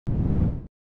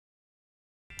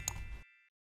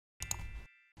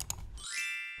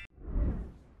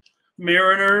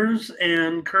Mariners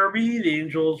and Kirby. The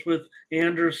Angels with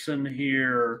Anderson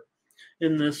here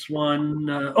in this one.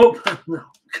 No, gosh.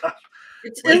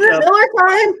 Isn't it Miller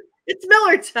time? It's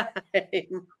Miller time.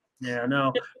 Yeah,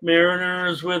 no.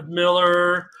 Mariners with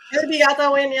Miller. Kirby got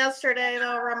the win yesterday,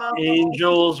 though, Ramon.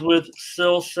 Angels with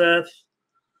Silseth.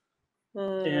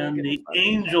 And the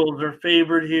Angels are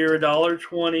favored here,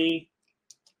 $1.20,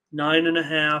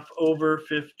 9.5 over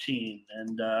 15.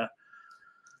 And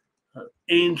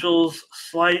Angels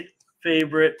slight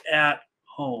favorite at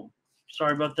home.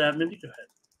 Sorry about that, Mindy. Go ahead.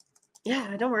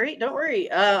 Yeah, don't worry.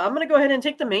 I'm gonna go ahead and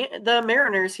take the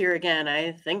Mariners here again.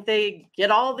 I think they get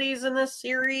all these in this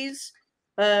series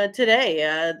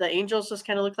today. The Angels just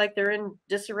kind of look like they're in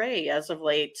disarray as of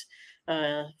late.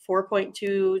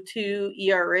 4.22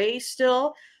 ERA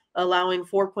still, allowing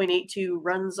 4.82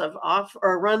 runs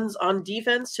on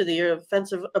defense to the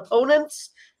offensive opponents.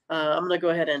 I'm gonna go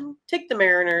ahead and take the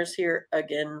Mariners here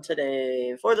again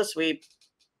today for the sweep.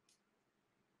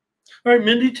 All right,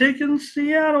 Mindy taking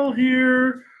Seattle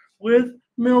here with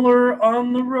Miller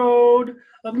on the road.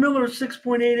 Miller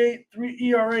 6.88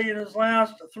 ERA in his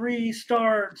last 3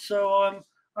 starts. So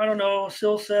I don't know.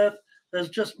 Silseth has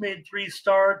just made 3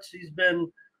 starts. He's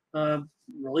been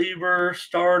reliever,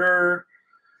 starter,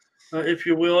 if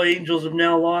you will. Angels have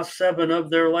now lost 7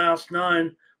 of their last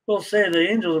 9. We'll say the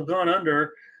Angels have gone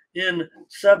under in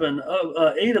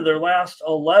 8 of their last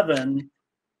 11.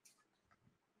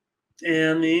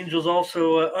 And the Angels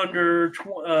also under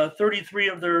 33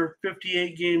 of their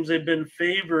 58 games they've been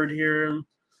favored here.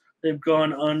 They've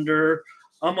gone under.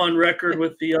 I'm on record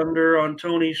with the under on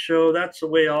Tony's show. That's the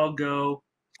way I'll go.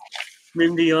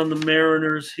 Mindy on the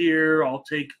Mariners here. I'll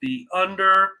take the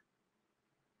under.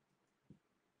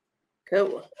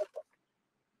 Cool.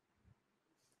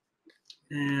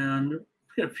 And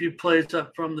get a few plays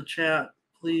up from the chat,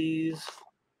 please.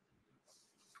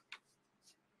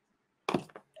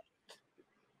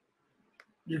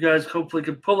 You guys hopefully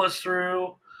can pull us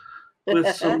through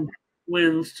with some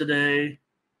wins today.